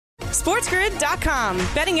SportsGrid.com.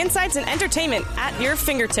 Betting insights and entertainment at your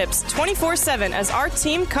fingertips 24/7 as our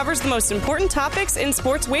team covers the most important topics in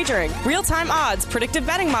sports wagering. Real-time odds, predictive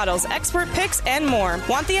betting models, expert picks, and more.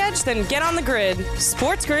 Want the edge? Then get on the grid.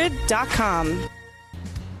 SportsGrid.com.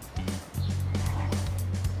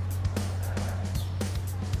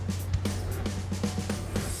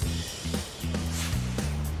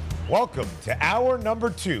 Welcome to hour number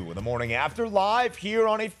 2 of the morning after, live here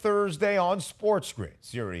on a Thursday on Sports Grid,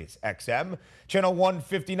 Sirius XM, channel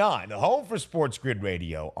 159, the home for Sports Grid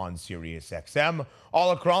Radio on Sirius XM,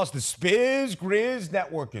 all across the Spiz Grizz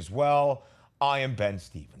network as well. I am Ben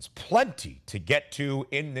Stevens. Plenty to get to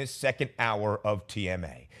in this second hour of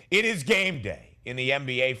TMA. It is game day in the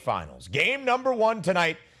NBA Finals. Game number 1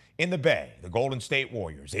 tonight in the Bay. The Golden State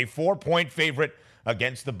Warriors, a 4-point favorite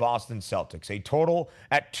against the Boston Celtics, a total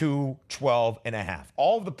at 212.5.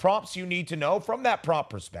 All of the props you need to know from that prop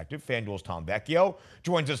perspective. FanDuel's Tom Vecchio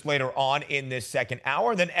joins us later on in this second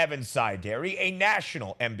hour. Then Evan Sidery, a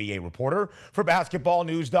national NBA reporter for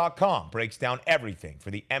basketballnews.com, breaks down everything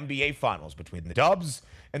for the NBA Finals between the Dubs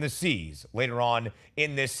and the C's later on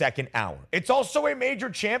in this second hour. It's also a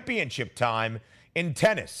major championship time in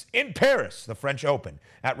tennis, in Paris, the French Open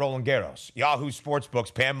at Roland Garros. Yahoo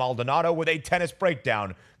Sportsbook's Pam Maldonado with a tennis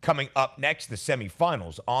breakdown coming up next. The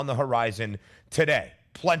semifinals on the horizon today.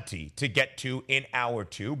 Plenty to get to in hour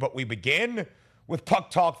 2, but we begin with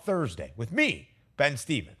Puck Talk Thursday with me, Ben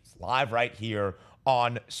Stevens, live right here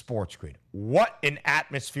on Sports Grid. What an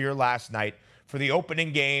atmosphere last night for the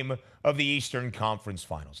opening game of the Eastern Conference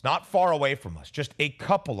Finals. Not far away from us, just a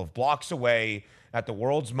couple of blocks away at the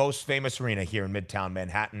world's most famous arena here in Midtown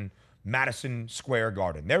Manhattan, Madison Square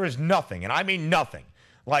Garden. There is nothing, and I mean nothing,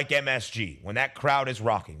 like MSG when that crowd is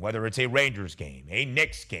rocking, whether it's a Rangers game, a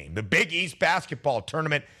Knicks game, the Big East basketball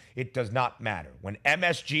tournament, it does not matter. When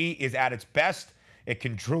MSG is at its best, it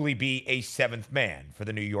can truly be a seventh man for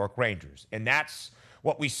the New York Rangers. And that's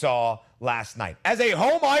what we saw last night. As a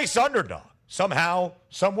home ice underdog, somehow,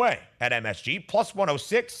 some way, at MSG, plus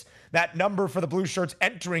 106, that number for the Blue Shirts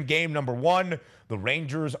entering game number 1. The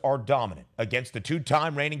Rangers are dominant against the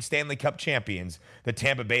 2-time reigning Stanley Cup champions, the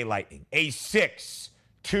Tampa Bay Lightning. A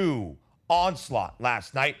 6-2 onslaught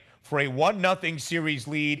last night for a 1-0 series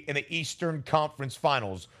lead in the Eastern Conference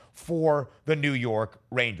Finals for the New York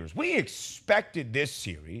Rangers. We expected this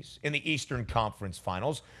series in the Eastern Conference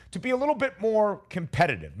Finals to be a little bit more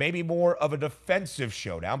competitive, maybe more of a defensive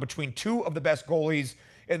showdown between two of the best goalies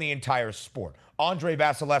in the entire sport. Andrei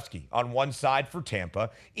Vasilevsky on one side for Tampa,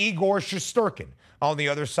 Igor Shesterkin on the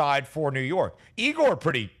other side for New York. Igor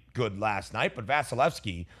pretty good last night, but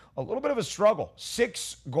Vasilevsky a little bit of a struggle.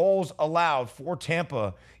 6 goals allowed for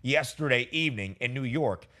Tampa yesterday evening, in New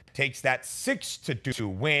York takes that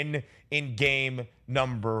 6-2 win in game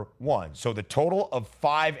number 1. So the total of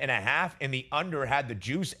 5.5 and the under had the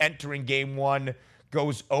juice entering game 1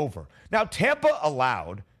 goes over. Now Tampa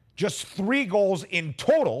allowed just 3 goals in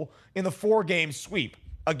total in the 4-game sweep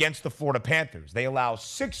against the Florida Panthers. They allow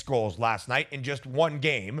 6 goals last night in just 1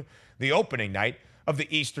 game, the opening night of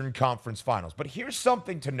the Eastern Conference Finals. But here's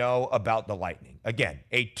something to know about the Lightning. Again,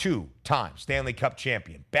 a 2-time Stanley Cup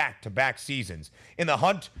champion, back-to-back seasons, in the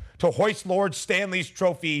hunt to hoist Lord Stanley's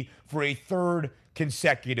trophy for a 3rd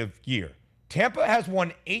consecutive year. Tampa has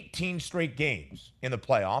won 18 straight games in the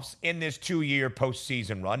playoffs in this 2-year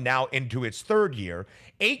postseason run, now into its 3rd year.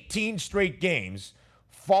 18 straight games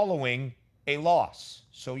following a loss.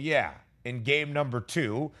 So yeah, in game number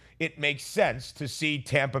 2, it makes sense to see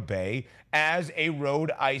Tampa Bay as a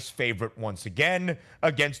road ice favorite once again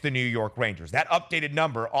against the New York Rangers. That updated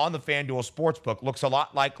number on the FanDuel Sportsbook looks a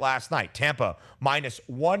lot like last night. Tampa minus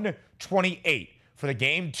 128 for the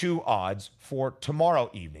game 2 odds for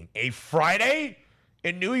tomorrow evening. A Friday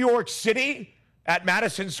in New York City at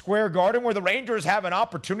Madison Square Garden, where the Rangers have an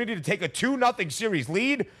opportunity to take a 2-0 series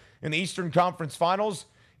lead in the Eastern Conference Finals.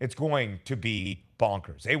 It's going to be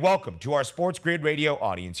bonkers. Hey, welcome to our Sports Grid Radio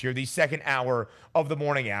audience here, the second hour of the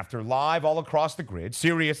morning after, live all across the grid,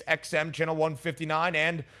 Sirius XM channel 159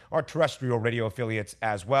 and our terrestrial radio affiliates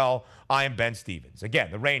as well. I am Ben Stevens. Again,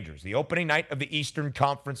 the Rangers, the opening night of the Eastern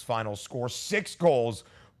Conference Finals, score 6 goals,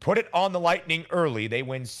 put it on the Lightning early. They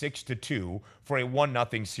win 6-2 for a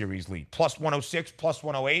 1-0 series lead. Plus 106, plus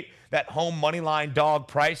 108, that home money line dog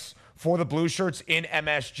price for the Blue Shirts in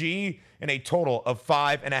MSG, and a total of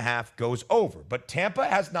 5.5 goes over. But Tampa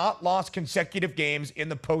has not lost consecutive games in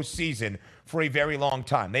the postseason for a very long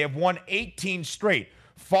time. They have won 18 straight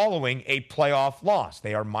following a playoff loss.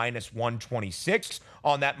 They are minus 126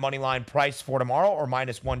 on that money line price for tomorrow, or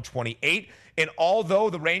minus 128. And although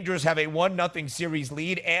the Rangers have a 1-0 series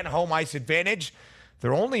lead and home ice advantage,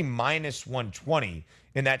 they're only minus 120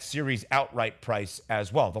 in that series outright price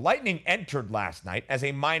as well. The Lightning entered last night as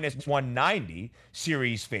a minus 190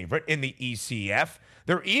 series favorite in the ECF.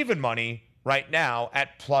 They're even money right now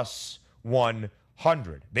at plus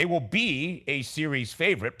 100. They will be a series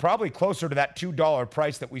favorite, probably closer to that $2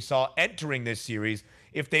 price that we saw entering this series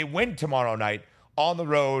if they win tomorrow night on the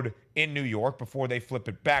road in New York before they flip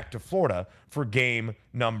it back to Florida for game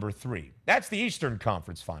number 3. That's the Eastern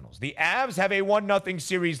Conference Finals. The Avs have a 1-0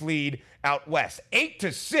 series lead out west,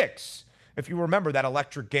 8-6. If you remember that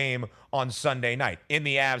electric game on Sunday night in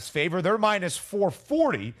the Avs' favor, they're minus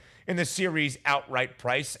 440 in the series outright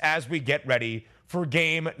price as we get ready for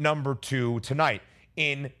game number 2 tonight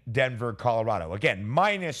in Denver, Colorado. Again,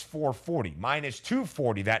 minus 440, minus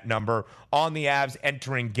 240, that number on the Avs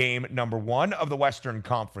entering game number 1 of the Western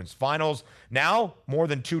Conference Finals. Now, more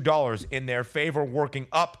than $2 in their favor, working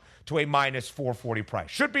up to a minus 440 price.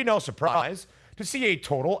 Should be no surprise to see a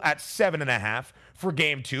total at 7.5 for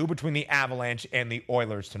game 2 between the Avalanche and the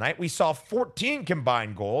Oilers tonight. We saw 14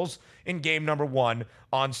 combined goals in game number 1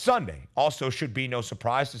 on Sunday. Also should be no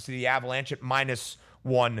surprise to see the Avalanche at minus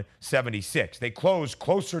 176. They closed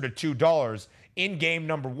closer to $2 in game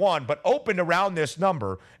number 1, but opened around this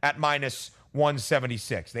number at minus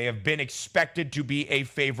 176. They have been expected to be a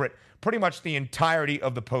favorite pretty much the entirety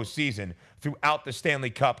of the postseason. Throughout the Stanley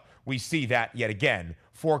Cup, we see that yet again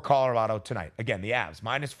for Colorado tonight. Again, the Avs,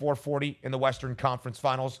 minus 440 in the Western Conference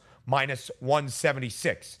Finals, minus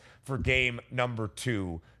 176 for game number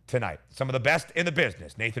 2 tonight. Some of the best in the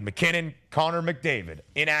business. Nathan McKinnon, Connor McDavid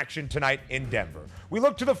in action tonight in Denver. We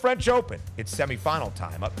look to the French Open. It's semifinal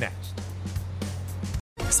time up next.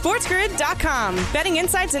 SportsGrid.com. Betting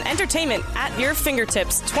insights and entertainment at your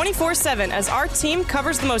fingertips 24/7 as our team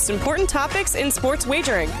covers the most important topics in sports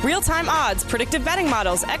wagering. Real-time odds, predictive betting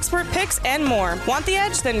models, expert picks, and more. Want the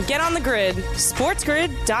edge? Then get on the grid.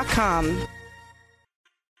 SportsGrid.com.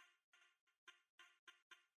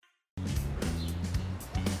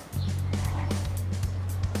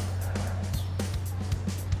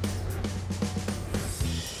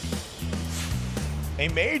 A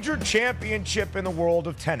major championship in the world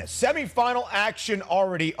of tennis. Semifinal action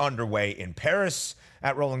already underway in Paris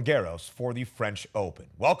at Roland Garros for the French Open.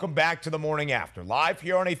 Welcome back to the morning after, live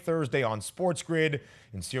here on a Thursday on Sports Grid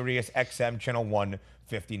in Sirius XM channel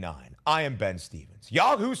 159. I am Ben Stevens.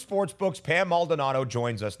 Yahoo Sportsbook's Pam Maldonado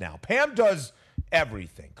joins us now. Pam does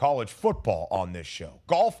everything. College football on this show.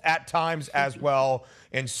 Golf at times as well,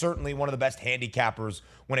 and certainly one of the best handicappers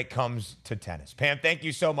when it comes to tennis. Pam, thank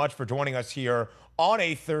you so much for joining us here on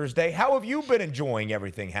a Thursday. How have you been enjoying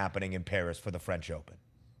everything happening in Paris for the French Open?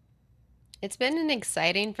 It's been an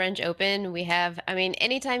exciting French Open.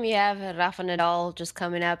 Anytime you have Rafa Nadal just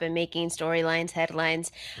coming up and making storylines,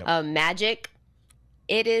 headlines, magic,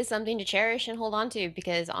 it is something to cherish and hold on to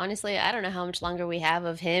because honestly, I don't know how much longer we have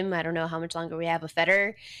of him. I don't know how much longer we have of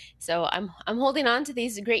Federer. So I'm holding on to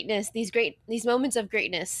these moments of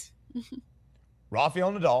greatness.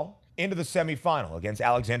 Rafael Nadal into the semifinal against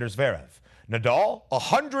Alexander Zverev. Nadal,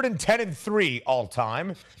 110-3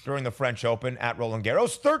 all-time during the French Open at Roland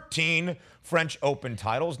Garros. 13 French Open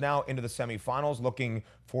titles, now into the semifinals, looking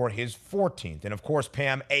for his 14th. And, of course,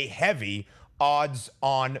 Pam, a heavy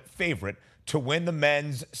odds-on favorite to win the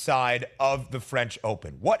men's side of the French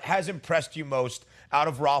Open. What has impressed you most out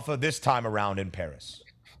of Rafa this time around in Paris?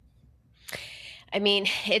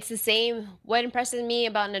 It's the same. What impresses me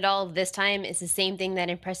about Nadal this time is the same thing that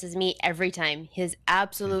impresses me every time. His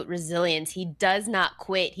absolute resilience. He does not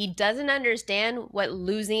quit. He doesn't understand what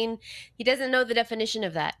losing. He doesn't know the definition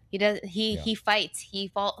of that. He fights.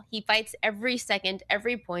 He fights every second,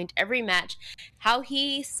 every point, every match. How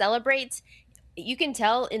he celebrates. You can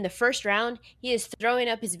tell in the first round, he is throwing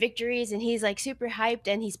up his victories and he's like super hyped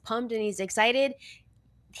and he's pumped and he's excited.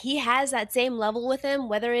 He has that same level with him,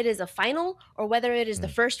 whether it is a final or whether it is the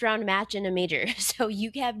first round match in a major. So you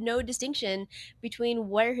have no distinction between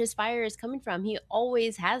where his fire is coming from. He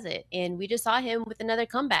always has it. And we just saw him with another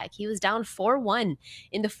comeback. He was down 4-1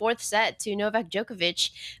 in the fourth set to Novak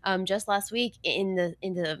Djokovic just last week in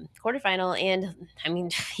the quarterfinal. And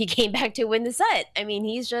he came back to win the set.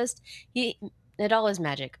 Nadal is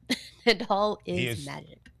magic. Nadal is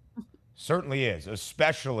magic. Certainly is,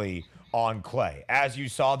 especially on clay. As you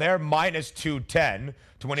saw there, minus 210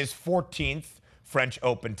 to win his 14th French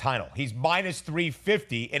Open title. He's minus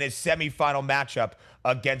 350 in his semifinal matchup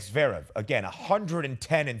against Zverev. Again,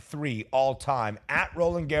 110-3 all-time at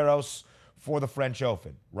Roland Garros for the French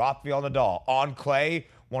Open. Rafael Nadal on clay,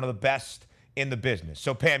 one of the best in the business.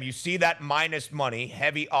 So, Pam, you see that minus money,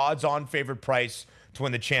 heavy odds-on favorite price to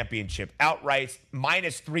win the championship. Outright,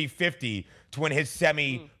 minus 350 to win his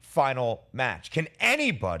semifinal final match. Can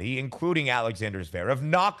anybody, including Alexander Zverev,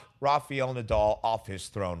 knock Rafael Nadal off his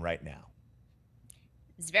throne right now?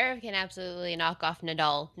 Zverev can absolutely knock off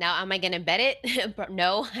Nadal. Now, am I going to bet it?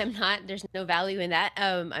 No, I'm not. There's no value in that.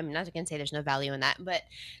 I'm not going to say there's no value in that, but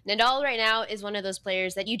Nadal right now is one of those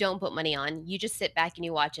players that you don't put money on. You just sit back and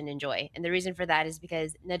you watch and enjoy. And the reason for that is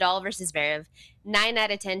because Nadal versus Zverev, 9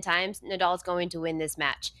 out of 10 times, Nadal's going to win this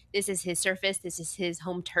match. This is his surface. This is his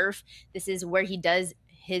home turf. This is where he does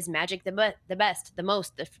his magic the best, the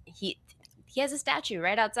most. He has a statue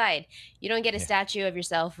right outside. You don't get a statue of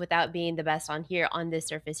yourself without being the best on this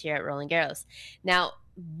surface here at Roland Garros. Now,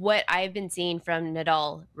 what I've been seeing from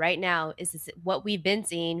Nadal right now is what we've been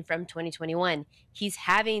seeing from 2021. He's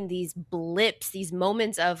having these blips, these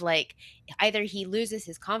moments of like either he loses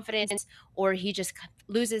his confidence or he just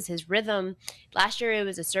loses his rhythm. Last year it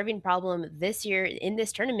was a serving problem. This year in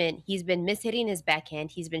this tournament, he's been mishitting his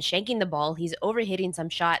backhand. He's been shanking the ball. He's overhitting some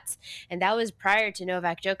shots. And that was prior to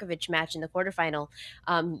Novak Djokovic match in the quarterfinal.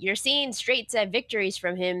 You're seeing straight set victories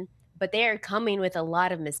from him, but they are coming with a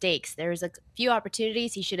lot of mistakes. There's a few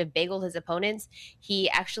opportunities he should have bageled his opponents. He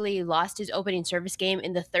actually lost his opening service game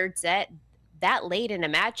in the third set. That late in a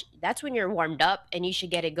match, that's when you're warmed up and you should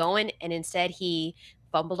get it going. And instead, he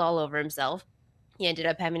fumbled all over himself. He ended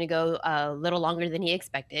up having to go a little longer than he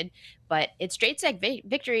expected. But it's straight set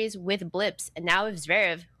victories with blips. And now with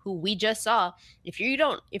Zverev, who we just saw, if you're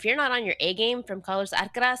not on your A game from Carlos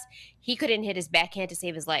Alcaraz, he couldn't hit his backhand to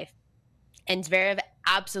save his life. And Zverev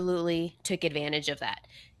absolutely took advantage of that.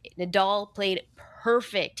 Nadal played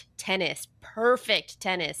perfect tennis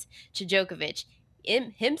to Djokovic.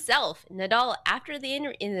 Himself, Nadal, after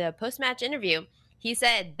in the post-match interview, he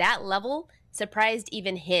said that level surprised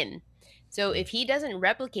even him. So if he doesn't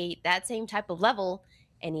replicate that same type of level,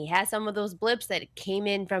 and he has some of those blips that came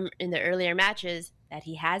in the earlier matches that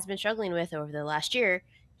he has been struggling with over the last year,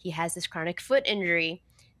 he has this chronic foot injury,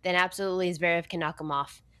 then absolutely Zverev can knock him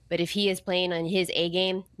off. But if he is playing on his A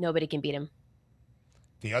game, nobody can beat him.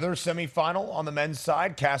 The other semifinal on the men's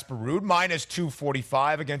side, Casper Ruud, minus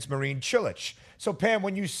 245 against Marin Cilic. So, Pam,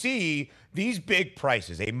 when you see these big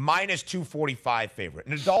prices, a minus 245 favorite,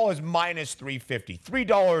 Nadal is minus 350,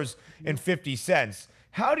 $3.50,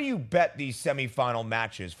 how do you bet these semifinal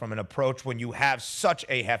matches from an approach when you have such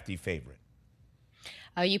a hefty favorite?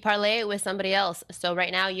 You parlay it with somebody else. So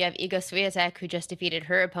right now you have Iga Swiatek, who just defeated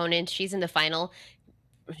her opponent. She's in the final.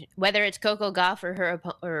 Whether it's Coco Gauff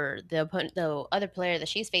or the other player that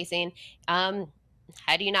she's facing, how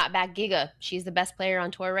do you not back Giga? She's the best player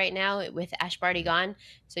on tour right now with Ash Barty gone.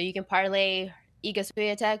 So you can parlay Iga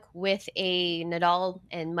Swiatek with a Nadal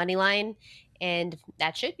and money line, and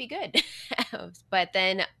that should be good. But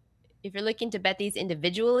then if you're looking to bet these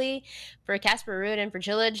individually for Casper Ruud and for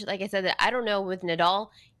Cilic, like I said, I don't know with Nadal.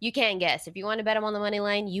 You can't guess. If you want to bet him on the money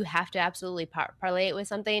line, you have to absolutely parlay it with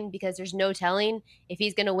something because there's no telling if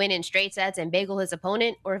he's going to win in straight sets and bagel his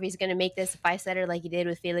opponent or if he's going to make this a 5-setter like he did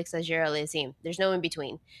with Felix Auger-Aliassime. There's no in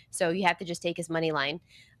between. So you have to just take his money line.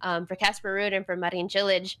 For Casper Ruud and for Marin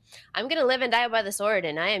Cilic, I'm going to live and die by the sword,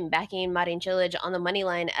 and I am backing Marin Cilic on the money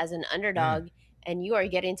line as an underdog. And you are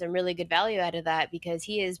getting some really good value out of that because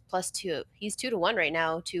he is +2. He's 2-1 right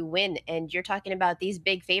now to win. And you're talking about these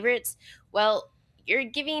big favorites. Well, you're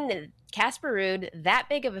giving Casper Ruud that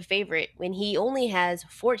big of a favorite when he only has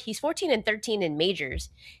he's 14-13 in majors.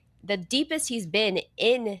 The deepest he's been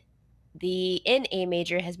in a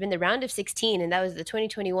major has been the round of 16, and that was the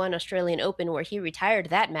 2021 Australian Open where he retired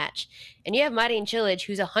that match. And you have Marin Cilic,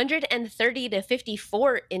 who's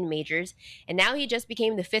 130-54 in majors, and now he just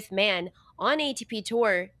became the 5th man on ATP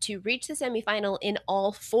Tour to reach the semifinal in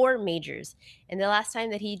all 4 majors. And the last time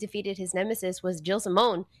that he defeated his nemesis was Gilles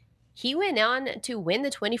Simon. He went on to win the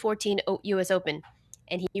 2014 U.S. Open,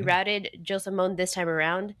 and he routed Gilles Simon this time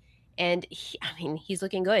around. And he's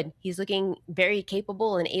looking good. He's looking very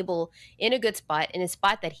capable and able in a good spot, in a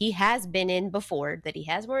spot that he has been in before, that he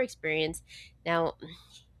has more experience. Now,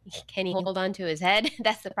 can he hold on to his head?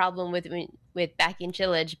 That's the problem with backing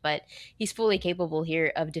Cilic, but he's fully capable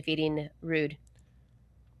here of defeating Ruud.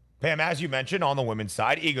 Pam, as you mentioned, on the women's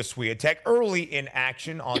side, Iga Swiatek early in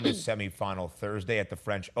action on the semifinal Thursday at the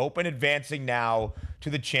French Open, advancing now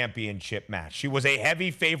to the championship match. She was a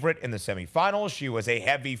heavy favorite in the semifinals. She was a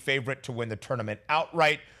heavy favorite to win the tournament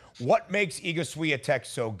outright. What makes Iga Swiatek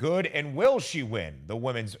so good, and will she win the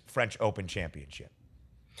Women's French Open Championship?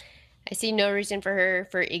 I see no reason for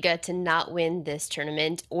Iga to not win this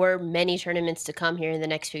tournament or many tournaments to come here in the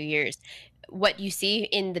next few years. what you see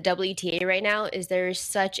in the WTA right now is there's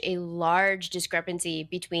such a large discrepancy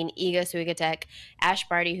between Iga Swiatek, Ash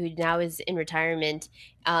Barty, who now is in retirement,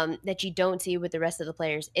 that you don't see with the rest of the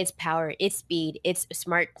players. It's power, it's speed, it's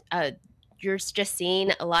smart. You're just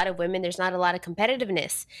seeing a lot of women. There's not a lot of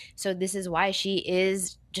competitiveness. So this is why she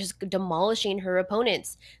is just demolishing her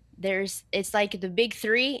opponents. It's like the big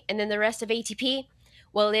three and then the rest of ATP.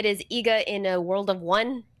 Well, it is Iga in a world of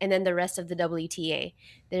one, and then the rest of the WTA.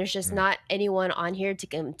 There's just not anyone on here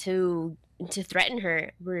to threaten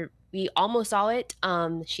her. We almost saw it.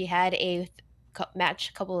 She had a match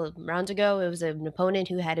a couple of rounds ago. It was an opponent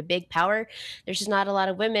who had a big power. There's just not a lot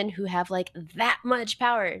of women who have like that much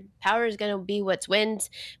power. Power is going to be what wins,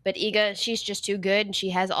 but Iga, she's just too good. She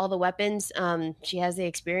has all the weapons. She has the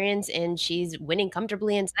experience, and she's winning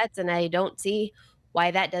comfortably in sets, and I don't see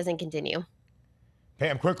why that doesn't continue.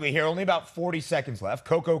 Pam, quickly here, only about 40 seconds left.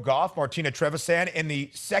 Coco Gauff, Martina Trevisan in the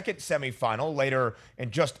second semifinal later in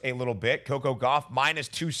just a little bit. Coco Gauff minus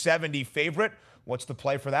 270 favorite. What's the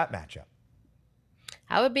play for that matchup?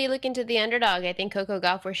 I would be looking to the underdog. I think Coco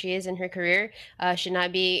Gauff, where she is in her career, should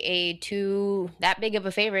not be that big of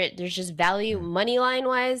a favorite. There's just value money line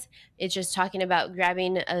wise. It's just talking about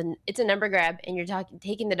it's a number grab, and you're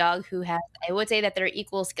taking the dog who has, I would say that they're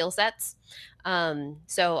equal skill sets.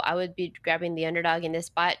 So I would be grabbing the underdog in this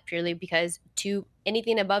spot purely because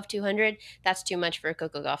anything above 200, that's too much for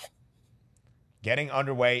Coco Gauff. Getting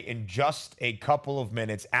underway in just a couple of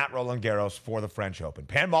minutes at Roland Garros for the French Open.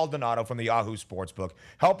 Pam Maldonado from the Yahoo Sportsbook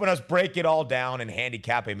helping us break it all down and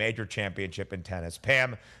handicap a major championship in tennis.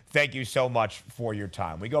 Pam, thank you so much for your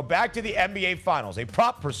time. We go back to the NBA Finals, a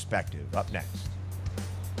prop perspective up next.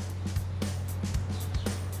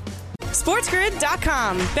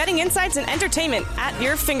 SportsGrid.com. Betting insights and entertainment at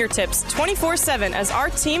your fingertips 24/7 as our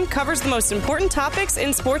team covers the most important topics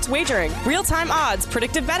in sports wagering. Real-time odds,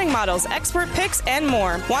 predictive betting models, expert picks, and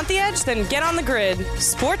more. Want the edge? Then get on the grid.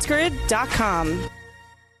 SportsGrid.com.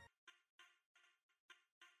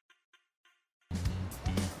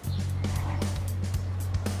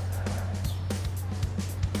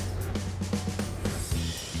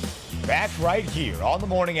 Back right here on the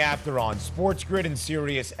morning after on Sports Grid and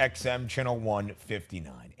Sirius XM Channel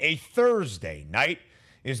 159. A Thursday night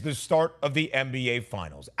is the start of the NBA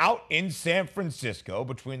Finals out in San Francisco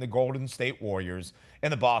between the Golden State Warriors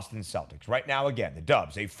and the Boston Celtics. Right now, again, the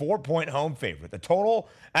Dubs, a 4-point home favorite. The total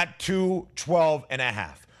at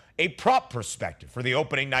 212.5. A prop perspective for the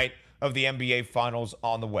opening night of the NBA Finals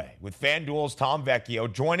on the way. With FanDuel's Tom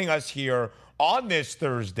Vecchio joining us here on this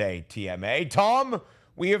Thursday, TMA. Tom,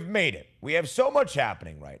 we have made it. We have so much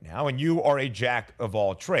happening right now, and you are a jack of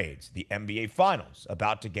all trades. The NBA Finals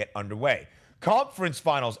about to get underway. Conference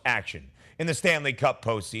Finals action in the Stanley Cup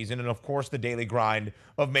postseason, and of course the daily grind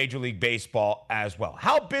of Major League Baseball as well.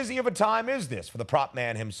 How busy of a time is this for the prop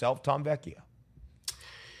man himself, Tom Vecchio?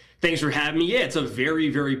 Thanks for having me. Yeah, it's a very,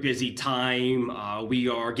 very busy time. We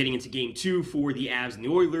are getting into game 2 for the Avs and the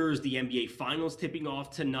Oilers. The NBA Finals tipping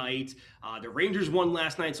off tonight. The Rangers won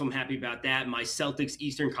last night, so I'm happy about that. My Celtics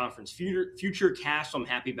Eastern Conference future cash, so I'm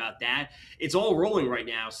happy about that. It's all rolling right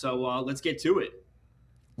now, so let's get to it.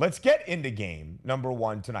 Let's get into game number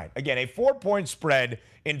 1 tonight. Again, a 4-point spread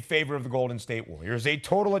in favor of the Golden State Warriors, a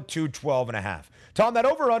total at 212.5. Tom, that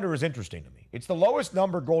over-under is interesting to me. It's the lowest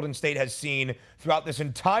number Golden State has seen throughout this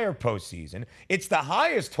entire postseason. It's the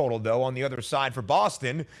highest total, though, on the other side for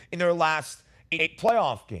Boston in their last 8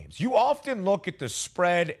 playoff games. You often look at the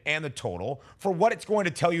spread and the total for what it's going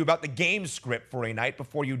to tell you about the game script for a night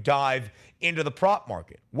before you dive into the prop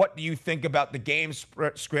market. What do you think about the game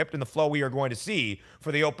script and the flow we are going to see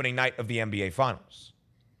for the opening night of the NBA Finals?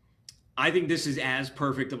 I think this is as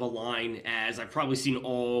perfect of a line as I've probably seen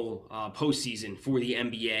all postseason for the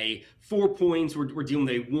NBA. 4 points. We're dealing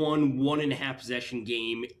with a 1.5 possession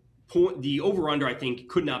game. The over-under, I think,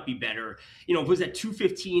 could not be better. You know, if it was at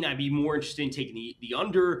 215, I'd be more interested in taking the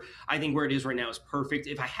under. I think where it is right now is perfect.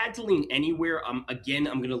 If I had to lean anywhere, I'm going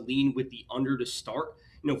to lean with the under to start.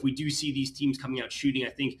 You know, if we do see these teams coming out shooting, I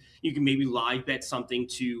think you can maybe live bet something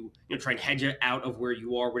to, try and hedge it out of where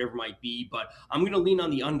you are, whatever it might be. But I'm going to lean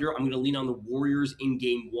on the under. I'm going to lean on the Warriors in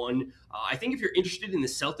game 1. I think if you're interested in the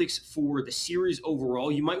Celtics for the series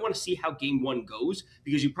overall, you might want to see how game 1 goes,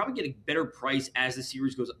 because you probably get a better price as the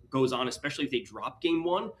series goes on, especially if they drop game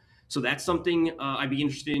 1. So that's something I'd be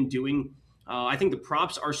interested in doing. I think the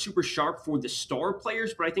props are super sharp for the star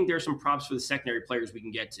players, but I think there are some props for the secondary players we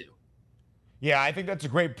can get to. Yeah, I think that's a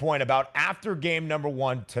great point about after game number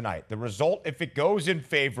 1 tonight. The result, if it goes in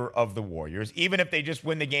favor of the Warriors, even if they just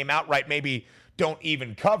win the game outright, maybe don't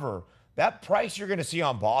even cover, that price you're going to see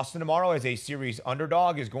on Boston tomorrow as a series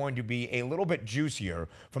underdog is going to be a little bit juicier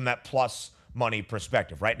from that plus money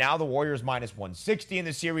perspective. Right now, the Warriors minus 160 in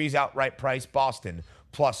the series outright price. Boston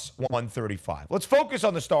plus 135. Let's focus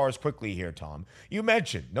on the Stars quickly here, Tom. You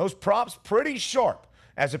mentioned those props pretty sharp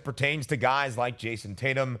as it pertains to guys like Jason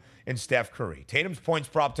Tatum and Steph Curry. Tatum's points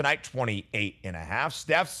prop tonight, 28.5.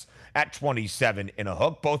 Steph's at 27 in a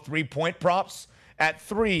hook. Both 3-point props at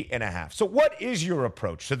 3.5. So what is your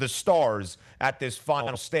approach to the Stars at this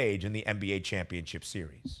final stage in the NBA Championship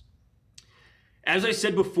Series? As I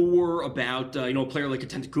said before about a player like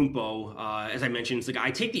Antetokounmpo, as I mentioned, it's like I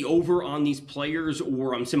take the over on these players,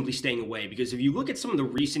 or I'm simply staying away. Because if you look at some of the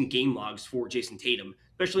recent game logs for Jason Tatum,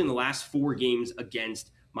 especially in the last 4 games against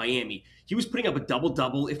Miami, he was putting up a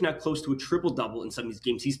double-double, if not close to a triple-double in some of these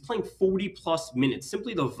games. He's playing 40-plus minutes.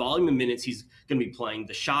 Simply the volume of minutes he's going to be playing,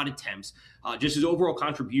 the shot attempts, just his overall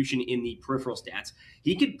contribution in the peripheral stats.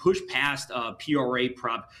 He could push past PRA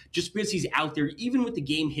prop just because he's out there, even with the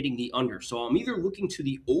game hitting the under. So I'm either looking to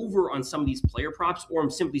the over on some of these player props, or I'm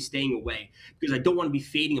simply staying away because I don't want to be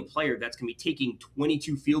fading a player that's going to be taking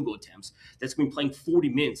 22 field goal attempts, that's going to be playing 40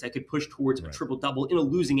 minutes, that could push towards a triple-double in a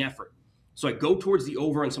losing effort. So I go towards the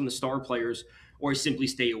over on some of the star players, or I simply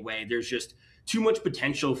stay away. There's just too much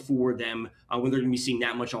potential for them when they're going to be seeing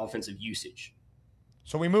that much offensive usage.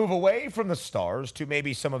 So we move away from the Stars to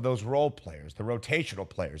maybe some of those role players, the rotational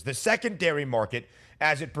players, the secondary market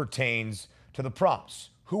as it pertains to the props.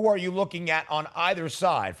 Who are you looking at on either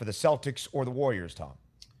side for the Celtics or the Warriors, Tom?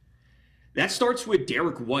 That starts with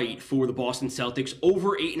Derek White for the Boston Celtics.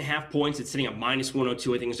 Over 8.5 points. It's sitting at minus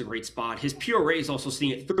 102. I think is a great spot. His PRA is also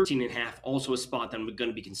sitting at 13.5. Also a spot that I'm going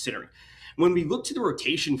to be considering. When we look to the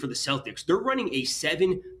rotation for the Celtics, they're running a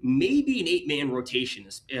 7, maybe an 8-man rotation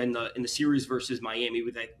in the series versus Miami,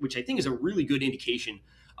 which I think is a really good indication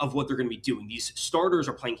of what they're going to be doing. These starters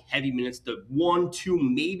are playing heavy minutes. The 1, 2,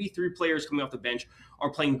 maybe 3 players coming off the bench are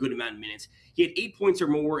playing a good amount of minutes. He had 8 points or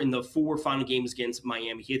more in the 4 final games against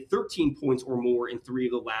Miami. He had 13 points or more in 3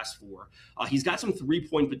 of the last 4. He's got some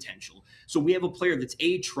 3-point potential. So we have a player that's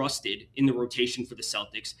trusted in the rotation for the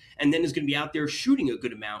Celtics, and then is going to be out there shooting a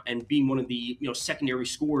good amount and being one of the secondary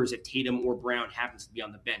scorers if Tatum or Brown happens to be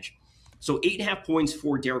on the bench. So 8.5 points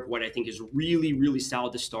for Derek White, I think, is really, really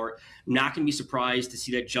solid to start. Not going to be surprised to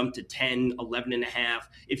see that jump to 10, 11.5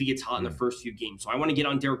 if he gets hot in the first few games. So I want to get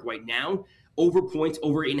on Derek White now. Over points,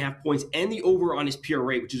 over 8.5 points, and the over on his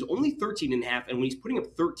PRA, which is only 13.5. And when he's putting up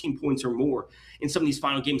 13 points or more in some of these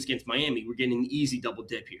final games against Miami, we're getting an easy double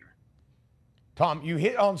dip here. Tom, you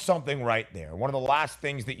hit on something right there. One of the last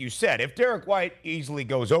things that you said. If Derek White easily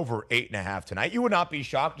goes over 8.5 tonight, you would not be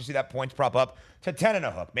shocked to see that points prop up to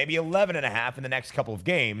 10.5, maybe 11.5 in the next couple of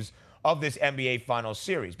games of this NBA Finals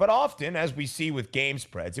series. But often, as we see with game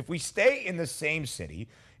spreads, if we stay in the same city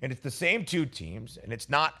and it's the same 2 teams and it's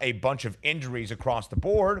not a bunch of injuries across the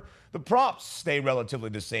board, the props stay relatively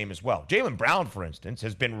the same as well. Jaylen Brown, for instance,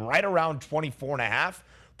 has been right around 24.5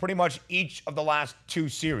 pretty much each of the last 2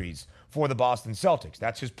 series for the Boston Celtics.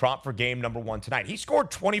 That's his prop for game number 1 tonight. He scored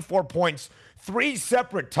 24 points 3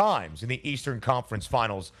 separate times in the Eastern Conference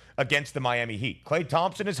Finals against the Miami Heat. Klay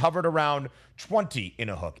Thompson has hovered around 20 in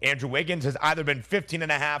a hook. Andrew Wiggins has either been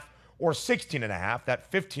 15.5 or 16.5.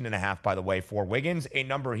 That 15.5, by the way, for Wiggins, a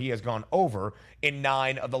number he has gone over in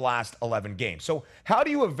 9 of the last 11 games. So how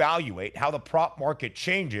do you evaluate how the prop market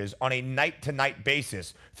changes on a night-to-night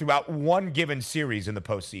basis throughout one given series in the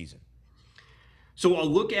postseason? So I'll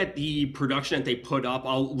look at the production that they put up.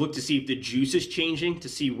 I'll look to see if the juice is changing, to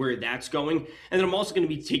see where that's going. And then I'm also going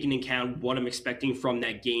to be taking into account what I'm expecting from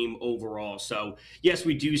that game overall. So yes,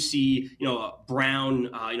 we do see, Brown,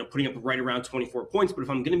 putting up right around 24 points. But if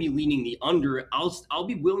I'm going to be leaning the under, I'll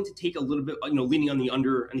be willing to take a little bit, leaning on the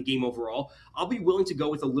under in the game overall. I'll be willing to go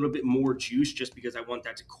with a little bit more juice just because I want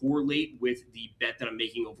that to correlate with the bet that I'm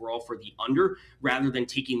making overall for the under, rather than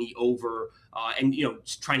taking the over and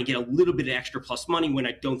trying to get a little bit of extra plus money when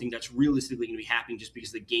I don't think that's realistically going to be happening just because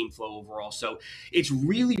of the game flow overall. So it's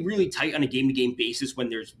really, really tight on a game-to-game basis when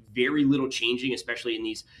there's very little changing, especially in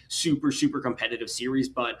these super, super competitive series.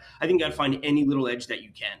 But I think you got to find any little edge that you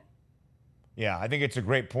can. Yeah, I think it's a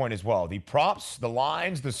great point as well. The props, the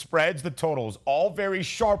lines, the spreads, the totals, all very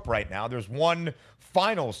sharp right now. There's one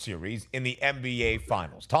final series in the NBA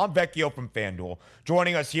Finals. Tom Vecchio from FanDuel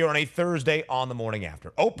joining us here on a Thursday on the morning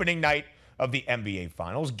after. Opening night of the NBA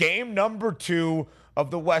Finals. Game number 2 of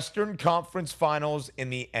the Western Conference Finals in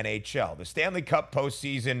the NHL. The Stanley Cup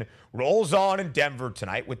postseason rolls on in Denver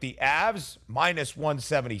tonight with the Avs minus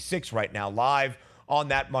 176 right now live on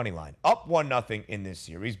that money line. Up 1-0 in this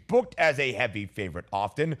series, booked as a heavy favorite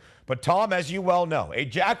often. But Tom, as you well know, a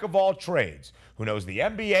jack of all trades who knows the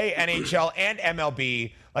NBA, NHL, and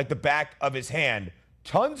MLB like the back of his hand.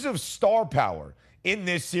 Tons of star power in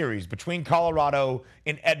this series between Colorado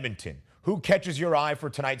and Edmonton. Who catches your eye for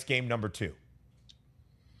tonight's game number 2?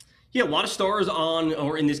 Yeah, a lot of stars on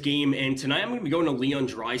or in this game, and tonight I'm going to be going to Leon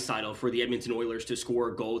Draisaitl for the Edmonton Oilers to score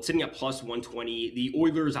a goal. It's sitting at plus 120. The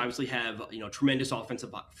Oilers obviously have tremendous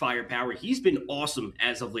offensive firepower. He's been awesome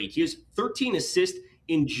as of late. He has 13 assists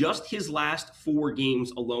in just his last 4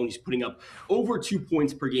 games alone. He's putting up over 2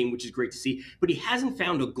 points per game, which is great to see. But he hasn't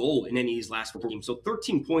found a goal in any of his last 4 games. So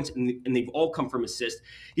 13 points, and they've all come from assists.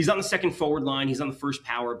 He's on the second forward line. He's on the first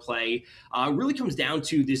power play. It really comes down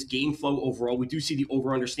to this game flow overall. We do see the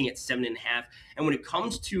over-under staying at 7.5. And when it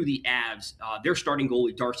comes to the Avs, their starting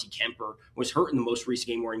goalie, Darcy Kemper, was hurt in the most recent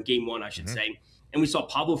game, or in game 1, I should say. And we saw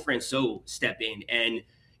Pablo Francouz step in. And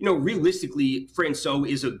realistically, Francouz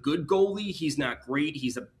is a good goalie. He's not great.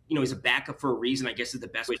 He's a backup for a reason, I guess is the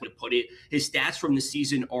best way to put it. His stats from the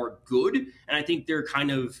season are good, and I think they're kind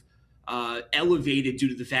of elevated due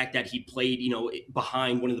to the fact that he played,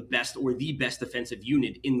 behind one of the best or the best defensive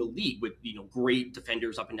unit in the league with, great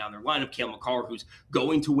defenders up and down their lineup. Cale Makar, who's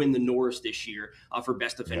going to win the Norris this year for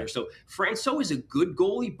best defender. Yeah. So Francouz is a good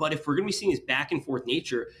goalie, but if we're going to be seeing his back and forth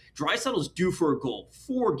nature, Draisaitl's due for a goal.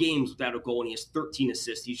 4 games without a goal, and he has 13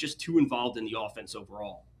 assists. He's just too involved in the offense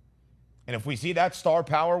overall. And if we see that star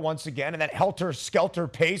power once again and that helter-skelter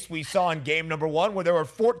pace we saw in game number 1 where there were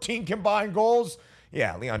 14 combined goals,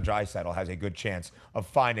 yeah, Leon Draisaitl has a good chance of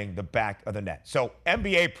finding the back of the net. So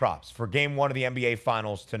NBA props for game 1 of the NBA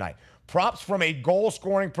Finals tonight. Props from a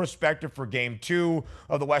goal-scoring perspective for game 2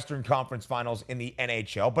 of the Western Conference Finals in the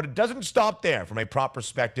NHL. But it doesn't stop there from a prop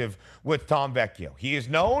perspective with Tom Vecchio. He is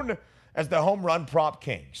known as the home run prop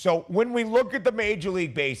king. So when we look at the Major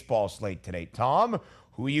League Baseball slate today, Tom,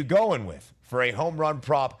 who are you going with for a home run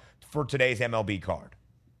prop for today's MLB card?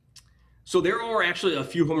 So there are actually a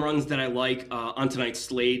few home runs that I like on tonight's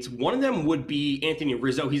slate. One of them would be Anthony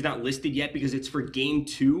Rizzo. He's not listed yet because it's for game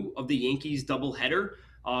 2 of the Yankees doubleheader.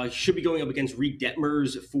 He should be going up against Reed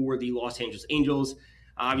Detmers for the Los Angeles Angels.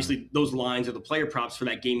 Obviously, those lines are the player props for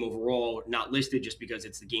that game overall, not listed just because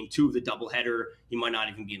it's the game 2 of the doubleheader. He might not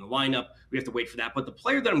even be in the lineup. We have to wait for that. But the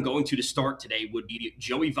player that I'm going to start today would be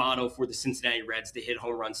Joey Votto for the Cincinnati Reds to hit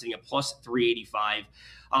home run, sitting at plus 385.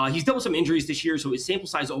 He's dealt with some injuries this year, so his sample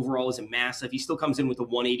size overall isn't massive. He still comes in with a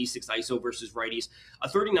 186 ISO versus righties, a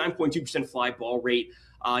 39.2% fly ball rate.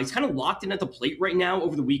 He's kind of locked in at the plate right now.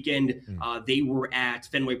 Over the weekend, they were at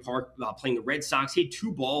Fenway Park playing the Red Sox. He had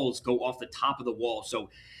 2 balls go off the top of the wall. So,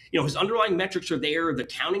 his underlying metrics are there. The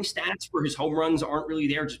counting stats for his home runs aren't really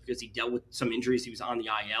there just because he dealt with some injuries. He was on the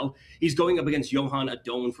IL. He's going up against Johan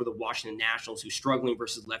Adon for the Washington Nationals, who's struggling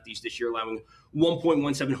versus lefties this year, allowing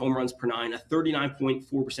 1.17 home runs per 9, a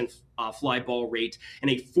 39.4% fly ball rate,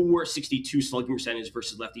 and a 462 slugging percentage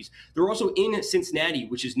versus lefties. They're also in Cincinnati,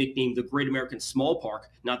 which is nicknamed the Great American Small Park,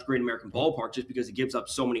 not the Great American Ballpark, just because it gives up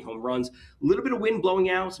so many home runs. A little bit of wind blowing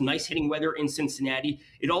out, some nice hitting weather in Cincinnati.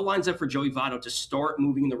 It all lines up for Joey Votto to start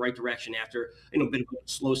moving in the right direction after a bit of a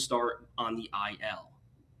slow start on the IL.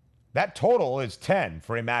 That total is 10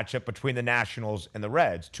 for a matchup between the Nationals and the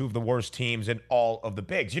Reds, 2 of the worst teams in all of the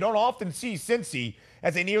bigs. You don't often see Cincy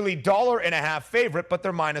as a nearly $1.50 favorite, but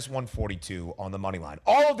they're minus 142 on the money line.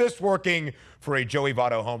 All of this working for a Joey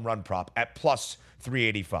Votto home run prop at plus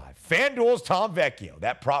 385. FanDuel's Tom Vecchio,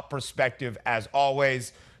 that prop perspective as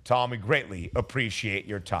always. Tom, we greatly appreciate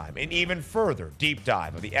your time. And even further deep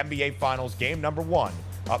dive of the NBA Finals game number 1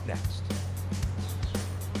 up next.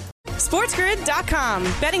 SportsGrid.com.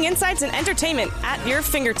 Betting insights and entertainment at your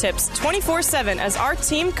fingertips 24/7 as our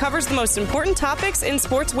team covers the most important topics in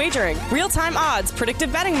sports wagering. Real-time odds,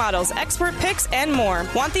 predictive betting models, expert picks, and more.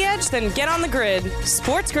 Want the edge? Then get on the grid.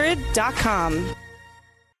 SportsGrid.com.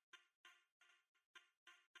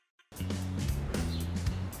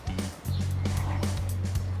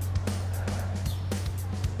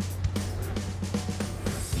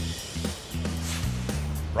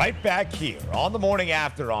 Right back here on the morning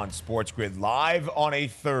after on Sports Grid, live on a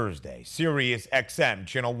Thursday. Sirius XM,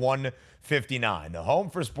 channel 159, the home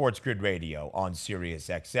for Sports Grid Radio on Sirius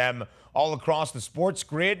XM, all across the Sports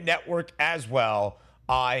Grid network as well.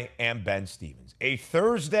 I am Ben Stevens. A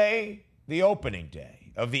Thursday, the opening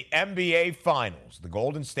day of the NBA Finals. The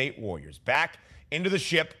Golden State Warriors back into the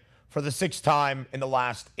ship for the 6th time in the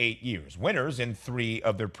last 8 years. Winners in 3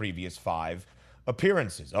 of their previous 5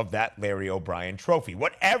 appearances of that Larry O'Brien trophy.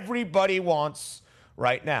 What everybody wants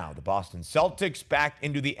right now. The Boston Celtics back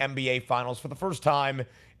into the NBA Finals for the first time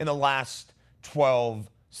in the last 12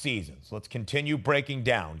 seasons. Let's continue breaking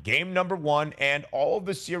down game number 1 and all of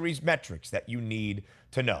the series metrics that you need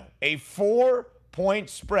to know. A 4-point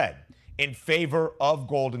spread in favor of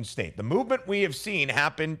Golden State. The movement we have seen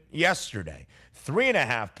happen yesterday.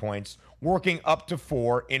 3.5 points working up to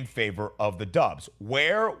 4 in favor of the Dubs.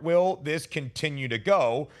 Where will this continue to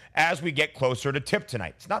go as we get closer to tip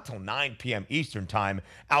tonight? It's not till 9 p.m. Eastern time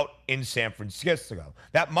out in San Francisco.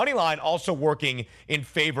 That money line also working in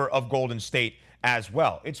favor of Golden State as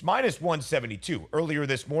well. It's minus 172. Earlier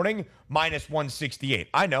this morning, minus 168.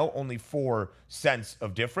 I know, only 4 cents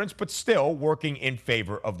of difference, but still working in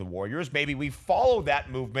favor of the Warriors. Maybe we follow that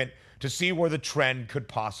movement to see where the trend could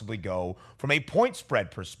possibly go from a point spread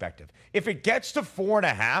perspective. If it gets to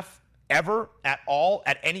 4.5 ever at all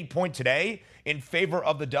at any point today in favor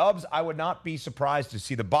of the Dubs, I would not be surprised to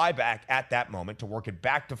see the buyback at that moment to work it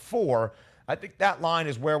back to 4. I think that line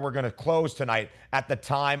is where we're going to close tonight at the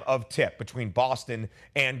time of tip between Boston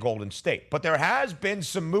and Golden State. But there has been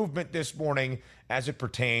some movement this morning as it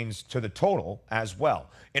pertains to the total as well.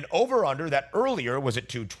 An over-under that earlier was at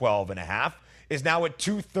 212.5 is now at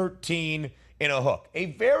 213 in a hook. A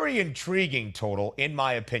very intriguing total, in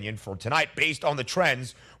my opinion, for tonight based on the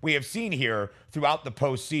trends we have seen here throughout the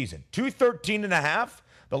postseason. 213.5.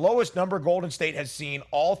 The lowest number Golden State has seen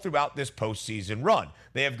all throughout this postseason run.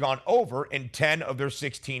 They have gone over in 10 of their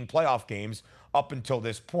 16 playoff games up until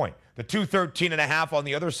this point. The 213.5 on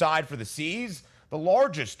the other side for the C's, the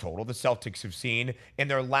largest total the Celtics have seen in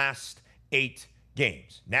their last 8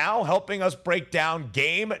 games. Now helping us break down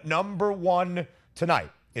game number 1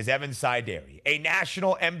 tonight is Evan Sidery, a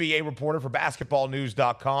national NBA reporter for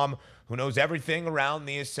basketballnews.com who knows everything around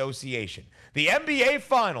the association. The NBA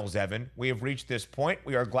Finals, Evan, we have reached this point.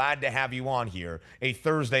 We are glad to have you on here a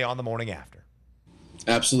Thursday on the morning after.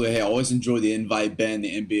 Absolutely. Hey, I always enjoy the invite, Ben.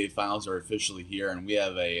 The NBA Finals are officially here, and we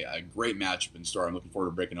have a great matchup in store. I'm looking forward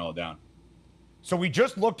to breaking it all down. So we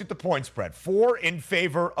just looked at the point spread. 4 in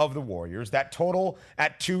favor of the Warriors. That total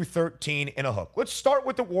at 213 in a hook. Let's start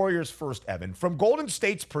with the Warriors first, Evan. From Golden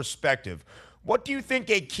State's perspective, what do you think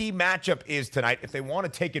a key matchup is tonight if they want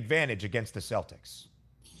to take advantage against the Celtics?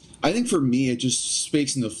 I think for me, it just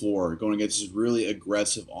spacing the floor, going against this really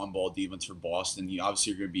aggressive on-ball defense for Boston.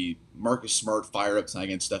 Obviously, you're going to be Marcus Smart fired up tonight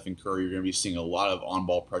against Stephen Curry. You're going to be seeing a lot of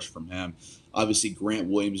on-ball pressure from him. Obviously, Grant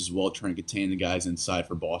Williams as well, trying to contain the guys inside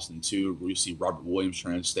for Boston, too. We see Robert Williams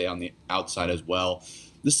trying to stay on the outside as well.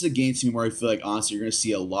 This is a game team where I feel like, honestly, you're going to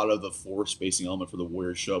see a lot of the floor spacing element for the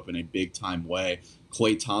Warriors show up in a big-time way.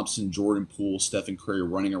 Klay Thompson, Jordan Poole, Stephen Curry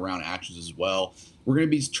running around actions as well. We're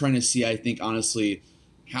going to be trying to see, I think, honestly,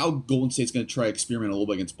 how Golden State's going to try to experiment a little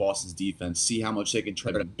bit against Boston's defense, see how much they can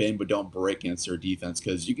try to bend but don't break against their defense,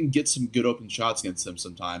 because you can get some good open shots against them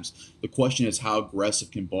sometimes. The question is, how aggressive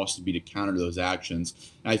can Boston be to counter those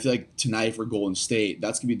actions? And I feel like tonight for Golden State,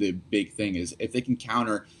 that's going to be the big thing, is if they can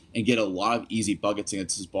counter and get a lot of easy buckets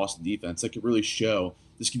against this Boston defense, that could really show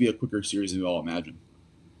this could be a quicker series than we all imagine.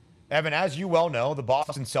 Evan, as you well know, the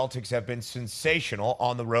Boston Celtics have been sensational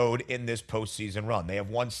on the road in this postseason run. They have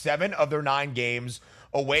won 7 of their 9 games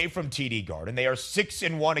away from TD Garden. They are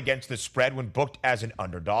 6-1 against the spread when booked as an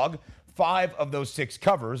underdog. 5 of those 6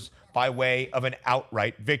 covers by way of an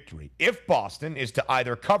outright victory. If Boston is to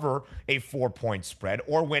either cover a 4-point spread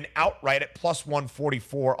or win outright at plus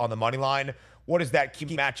 144 on the money line, what is that key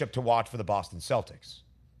matchup to watch for the Boston Celtics?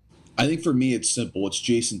 I think for me, it's simple. It's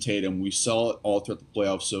Jason Tatum. We saw it all throughout the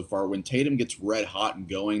playoffs so far. When Tatum gets red hot and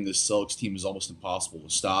going, this Celtics team is almost impossible to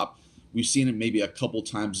stop. We've seen it maybe a couple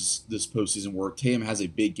times this postseason where Tatum has a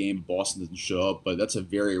big game, Boston doesn't show up, but that's a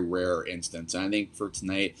very rare instance. And I think for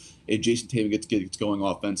tonight, if Jason Tatum gets going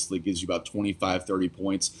offensively, gives you about 25, 30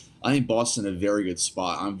 points, I think Boston in a very good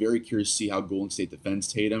spot. I'm very curious to see how Golden State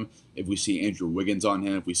defends Tatum, if we see Andrew Wiggins on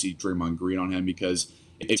him, if we see Draymond Green on him, because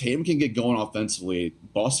if Tatum can get going offensively,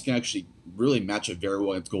 Boston can actually really match up very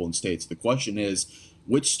well against Golden State. So the question is,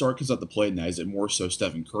 which star comes out to play tonight? Is it more so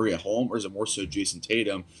Stephen Curry at home, or is it more so Jason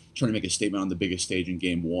Tatum trying to make a statement on the biggest stage in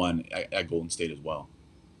Game 1 at Golden State as well?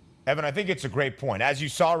 Evan, I think it's a great point. As you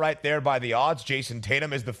saw right there by the odds, Jason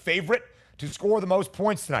Tatum is the favorite to score the most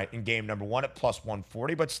points tonight in Game number 1 at plus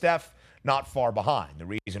 140, but Steph not far behind.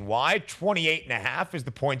 The reason why, 28.5 is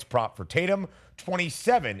the points prop for Tatum,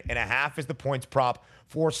 27.5 is the points prop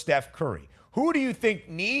for Steph Curry. Who do you think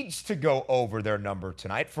needs to go over their number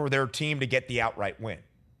tonight for their team to get the outright win?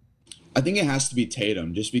 I think it has to be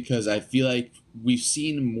Tatum, just because I feel like we've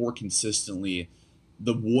seen more consistently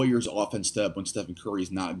the Warriors offense step up when Stephen Curry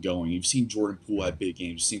is not going. You've seen Jordan Poole have big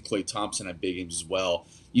games. You've seen Klay Thompson have big games as well.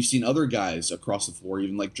 You've seen other guys across the floor,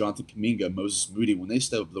 even like Jonathan Kuminga, Moses Moody, when they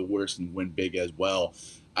step up, the Warriors can win big as well.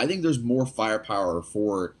 I think there's more firepower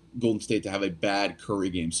for Golden State to have a bad Curry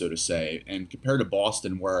game, so to say. And compared to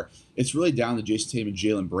Boston, where it's really down to Jason Tatum and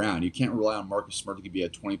Jaylen Brown, you can't rely on Marcus Smart to be a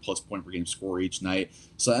 20-plus point per game scorer each night.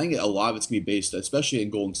 So I think a lot of it's going to be based, especially in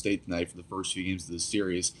Golden State tonight for the first few games of this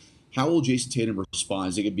series. How will Jason Tatum respond?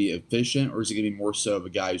 Is he going to be efficient, or is he going to be more so of a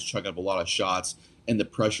guy who's chucking up a lot of shots and the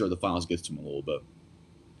pressure of the finals gets to him a little bit?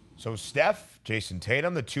 So Steph, Jason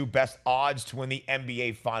Tatum, the two best odds to win the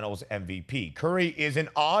NBA Finals MVP. Curry is an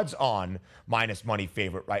odds-on minus money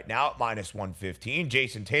favorite right now at minus 115.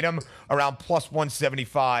 Jason Tatum around plus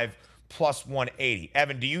 175, plus 180.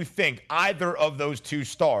 Evan, do you think either of those two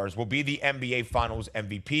stars will be the NBA Finals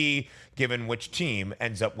MVP, given which team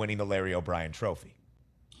ends up winning the Larry O'Brien Trophy?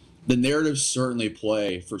 The narratives certainly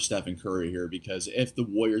play for Stephen Curry here, because if the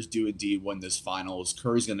Warriors do indeed win this finals,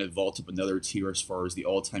 Curry's going to vault up another tier as far as the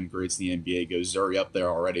all-time greats in the NBA goes. He's already up there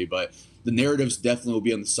already, but the narratives definitely will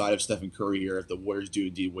be on the side of Stephen Curry here if the Warriors do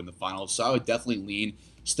indeed win the finals. So I would definitely lean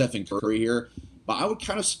Stephen Curry here. But I would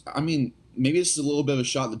maybe this is a little bit of a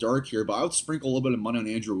shot in the dark here, but I would sprinkle a little bit of money on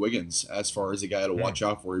Andrew Wiggins as far as a guy to watch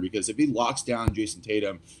out for you, because if he locks down Jason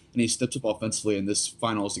Tatum and he steps up offensively in this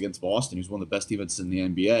finals against Boston, who's one of the best defenses in the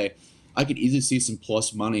NBA, I could easily see some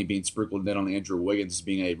plus money being sprinkled in on Andrew Wiggins as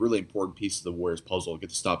being a really important piece of the Warriors puzzle to get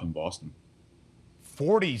to stop in Boston.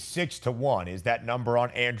 46-1 is that number on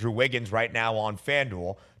Andrew Wiggins right now on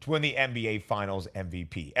FanDuel to win the NBA Finals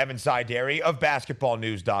MVP. Evan Sidery of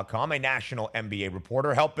BasketballNews.com, a national NBA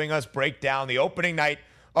reporter, helping us break down the opening night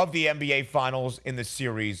of the NBA Finals in the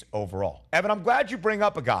series overall. Evan, I'm glad you bring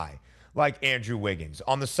up a guy like Andrew Wiggins.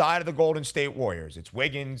 On the side of the Golden State Warriors, it's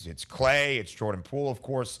Wiggins, it's Klay, it's Jordan Poole, of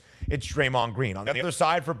course, it's Draymond Green. On the other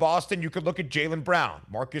side for Boston, you could look at Jaylen Brown,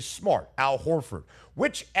 Marcus Smart, Al Horford.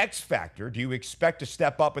 Which X factor do you expect to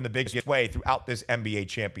step up in the biggest way throughout this NBA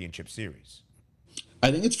championship series?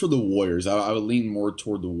 I think it's for the Warriors. I would lean more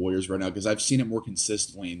toward the Warriors right now, because I've seen it more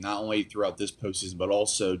consistently, not only throughout this postseason, but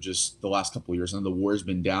also just the last couple of years. I know the Warriors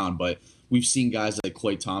been down, but we've seen guys like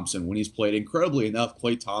Klay Thompson, when he's played, incredibly enough,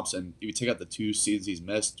 Klay Thompson, if you take out the 2 seasons he's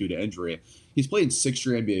missed due to injury, he's played in 6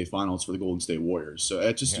 straight NBA Finals for the Golden State Warriors. So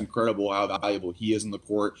it's just incredible how valuable he is in the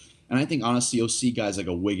court. And I think, honestly, you'll see guys like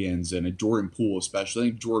a Wiggins and a Jordan Poole especially. I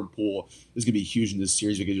think Jordan Poole is going to be huge in this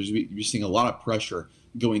series, because you're seeing a lot of pressure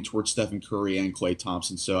going towards Stephen Curry and Klay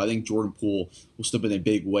Thompson. So I think Jordan Poole will step in a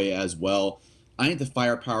big way as well. I think the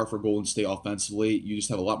firepower for Golden State offensively, you just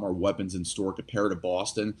have a lot more weapons in store compared to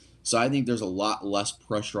Boston. So I think there's a lot less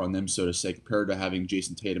pressure on them, so to say, compared to having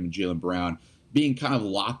Jason Tatum and Jaylen Brown being kind of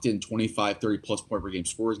locked in 25, 30-plus point per game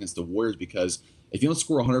scores against the Warriors, because if you don't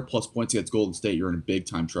score 100-plus points against Golden State, you're in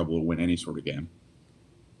big-time trouble to win any sort of game.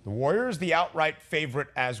 The Warriors, the outright favorite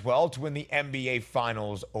as well to win the NBA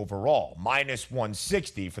Finals overall. Minus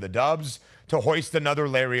 160 for the Dubs to hoist another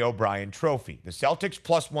Larry O'Brien trophy. The Celtics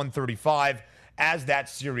plus 135 as that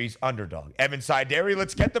series underdog. Evan Sidery,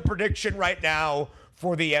 let's get the prediction right now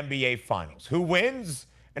for the NBA Finals. Who wins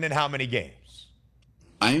and in how many games?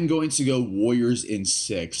 I am going to go Warriors in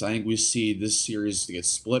 6. I think we see this series get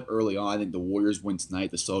split early on. I think the Warriors win tonight.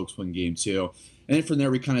 The Celtics win game 2. And then from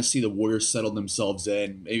there, we kind of see the Warriors settle themselves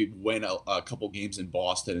in, maybe win a couple games in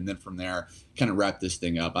Boston, and then from there, kind of wrap this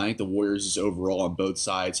thing up. I think the Warriors just overall on both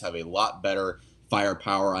sides have a lot better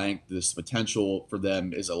firepower. I think this potential for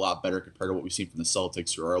them is a lot better compared to what we've seen from the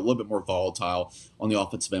Celtics, who are a little bit more volatile on the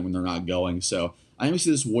offensive end when they're not going. So I think we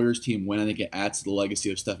see this Warriors team win. I think it adds to the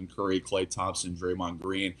legacy of Stephen Curry, Klay Thompson, Draymond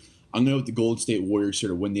Green. I'm going to go with the Golden State Warriors here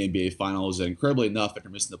to win the NBA Finals. And incredibly enough, after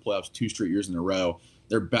missing the playoffs 2 straight years in a row,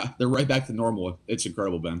 they're right back to normal. It's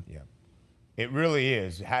incredible, Ben. Yeah. It really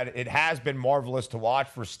is. It has been marvelous to watch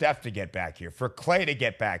for Steph to get back here, for Klay to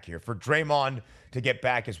get back here, for Draymond to get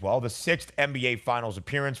back as well. The 6th NBA Finals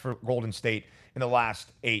appearance for Golden State in the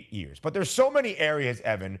last 8 years. But there's so many areas,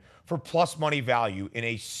 Evan, for plus money value in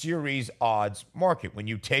a series odds market when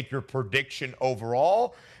you take your prediction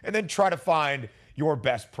overall and then try to find your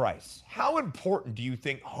best price. How important do you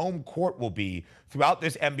think home court will be throughout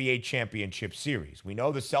this NBA championship series? We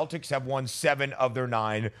know the Celtics have won 7 of their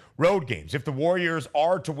 9 road games. If the Warriors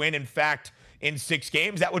are to win, in fact, in 6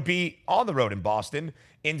 games, that would be on the road in Boston,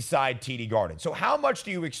 inside TD Garden. So how much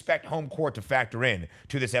do you expect home court to factor in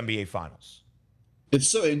to this NBA Finals? It's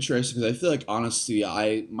so interesting because I feel like, honestly,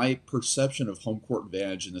 my perception of home court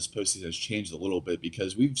advantage in this postseason has changed a little bit,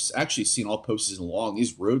 because we've actually seen all postseason long,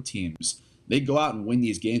 these road teams, they go out and win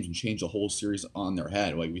these games and change the whole series on their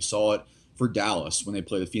head. Like we saw it for Dallas when they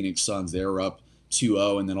played the Phoenix Suns. They were up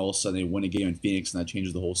 2-0, and then all of a sudden they win a game in Phoenix, and that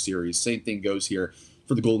changes the whole series. Same thing goes here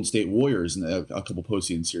for the Golden State Warriors in a couple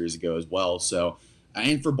postseason series ago as well. So,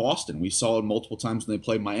 and for Boston, we saw it multiple times when they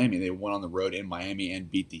played Miami. They went on the road in Miami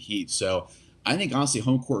and beat the Heat. So I think, honestly,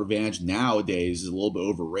 home court advantage nowadays is a little bit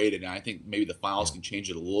overrated, and I think maybe the finals can change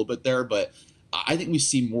it a little bit there. But I think we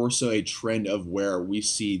see more so a trend of where we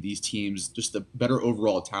see these teams, just the better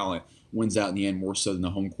overall talent wins out in the end more so than the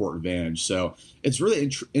home court advantage. So it's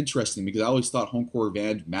really interesting because I always thought home court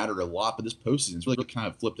advantage mattered a lot, but this postseason's really kind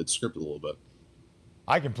of flipped its script a little bit.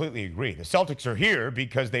 I completely agree. The Celtics are here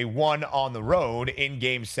because they won on the road in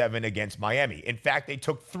Game 7 against Miami. In fact, they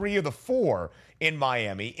took 3 of the 4 in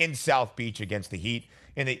Miami in South Beach against the Heat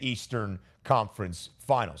in the Eastern Conference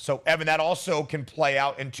Finals. So, Evan, that also can play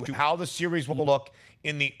out into how the series will look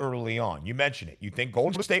in the early on. You mentioned it. You think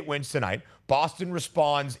Golden State wins tonight. Boston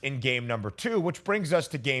responds in game number 2, which brings us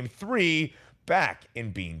to game 3 back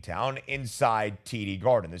in Beantown inside TD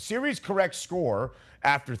Garden. The series correct score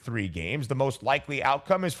after 3 games. The most likely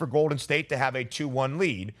outcome is for Golden State to have a 2-1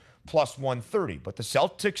 lead, plus 130. But the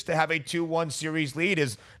Celtics to have a 2-1 series lead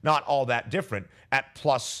is not all that different at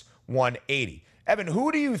plus 180. Evan,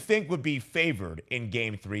 who do you think would be favored in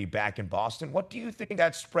Game 3 back in Boston? What do you think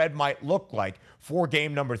that spread might look like for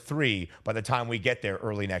game number 3 by the time we get there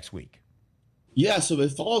early next week? Yeah, so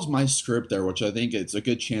it follows my script there, which I think it's a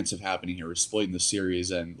good chance of happening here, is splitting the series.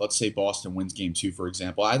 And let's say Boston wins game 2, for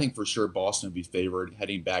example. I think for sure Boston would be favored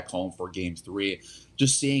heading back home for game 3.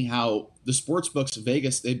 Just seeing how the sports books of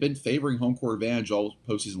Vegas, they've been favoring home court advantage all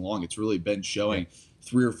postseason long. It's really been showing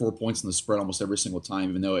 3 or 4 points in the spread almost every single time,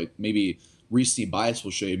 even though it maybe recency bias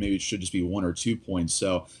will show you maybe it should just be 1 or 2 points.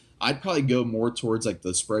 So I'd probably go more towards like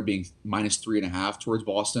the spread being minus 3.5 towards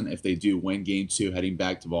Boston if they do win game 2, heading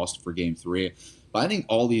back to Boston for game 3. But I think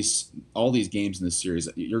all these games in this series,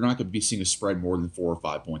 you're not going to be seeing a spread more than 4 or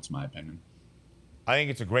 5 points, in my opinion. I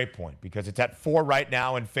think it's a great point because it's at 4 right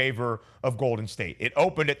now in favor of Golden State. It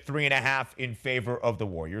opened at 3.5 in favor of the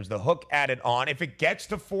Warriors. The hook added on. If it gets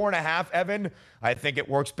to 4.5, Evan, I think it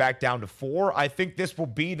works back down to 4. I think this will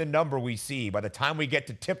be the number we see by the time we get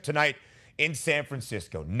to tip tonight in San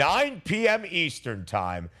Francisco. 9 p.m. Eastern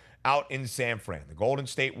time out in San Fran. The Golden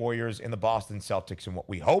State Warriors and the Boston Celtics in what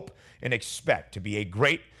we hope and expect to be a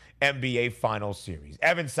great NBA Finals series.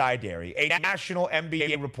 Evan Sidery, a national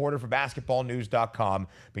NBA reporter for basketballnews.com,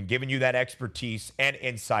 been giving you that expertise and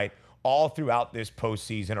insight all throughout this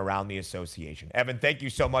postseason around the association. Evan, thank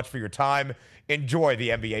you so much for your time. Enjoy the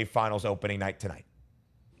NBA Finals opening night tonight.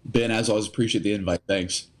 Ben, as always, appreciate the invite.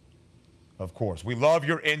 Thanks. Of course. We love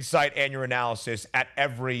your insight and your analysis at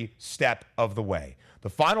every step of the way. The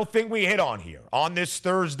final thing we hit on here on this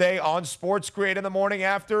Thursday on Sports Grid in the morning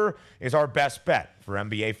after is our best bet for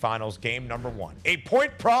NBA Finals game number 1. A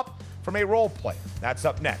point prop from a role player. That's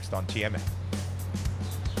up next on TMA.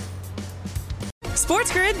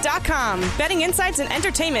 SportsGrid.com. Betting insights and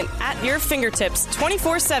entertainment at your fingertips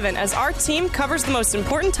 24/7 as our team covers the most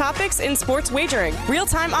important topics in sports wagering.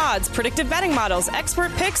 Real-time odds, predictive betting models,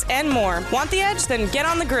 expert picks, and more. Want the edge? Then get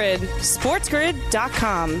on the grid.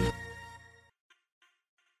 SportsGrid.com.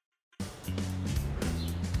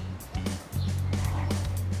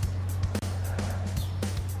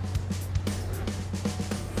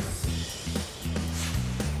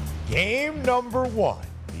 Game number 1,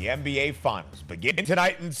 the NBA Finals, begin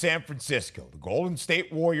tonight in San Francisco. The Golden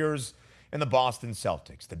State Warriors and the Boston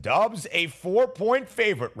Celtics. The Dubs, a 4-point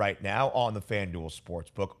favorite right now on the FanDuel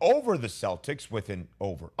Sportsbook over the Celtics with an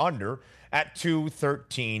over-under at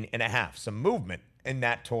 213.5. Some movement in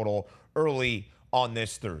that total early on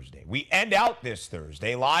this Thursday. We end out this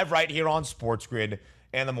Thursday live right here on Sports Grid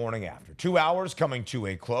and the morning after. 2 hours coming to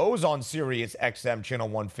a close on Sirius XM channel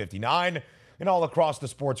 159 and all across the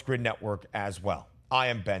Sports Grid network as well. I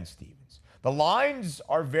am Ben Stevens. The lines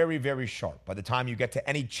are very, very sharp by the time you get to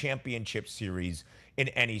any championship series in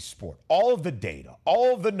any sport. All of the data,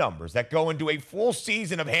 all of the numbers that go into a full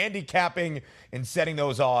season of handicapping and setting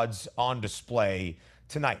those odds on display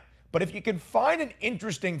tonight. But if you can find an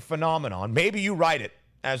interesting phenomenon, maybe you write it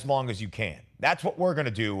as long as you can. That's what we're going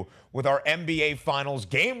to do with our NBA Finals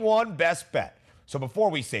Game 1 best bet. So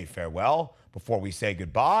before we say farewell, before we say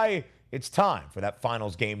goodbye, it's time for that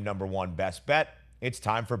Finals Game number 1 best bet. It's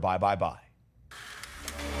time for bye, bye, bye.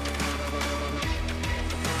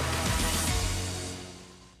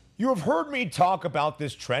 You have heard me talk about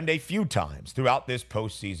this trend a few times throughout this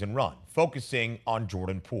postseason run, focusing on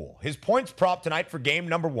Jordan Poole. His points prop tonight for game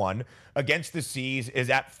number 1 against the C's is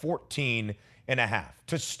at 14.5.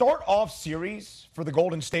 To start off series for the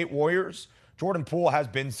Golden State Warriors, Jordan Poole has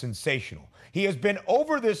been sensational. He has been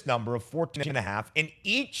over this number of 14.5 in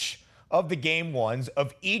each of the game ones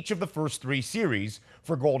of each of the first 3 series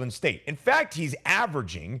for Golden State. In fact, he's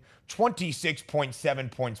averaging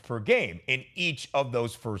 26.7 points per game in each of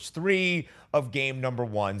those first 3 of game number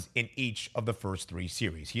 1s in each of the first 3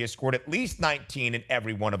 series. He has scored at least 19 in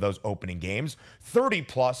every one of those opening games, 30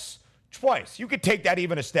 plus twice. You could take that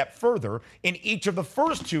even a step further. In each of the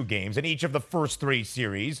first 2 games, in each of the first 3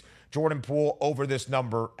 series, Jordan Poole over this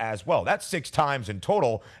number as well. That's 6 times in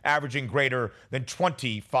total, averaging greater than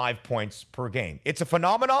 25 points per game. It's a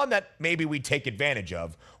phenomenon that maybe we take advantage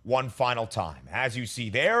of one final time. As you see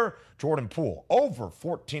there, Jordan Poole over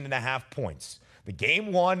 14.5 points. The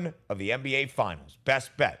game 1 of the NBA Finals.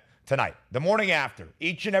 Best bet tonight, the morning after,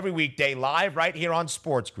 each and every weekday, live right here on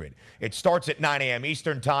Sports Grid. It starts at 9 a.m.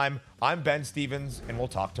 Eastern Time. I'm Ben Stevens, and we'll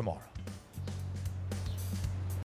talk tomorrow.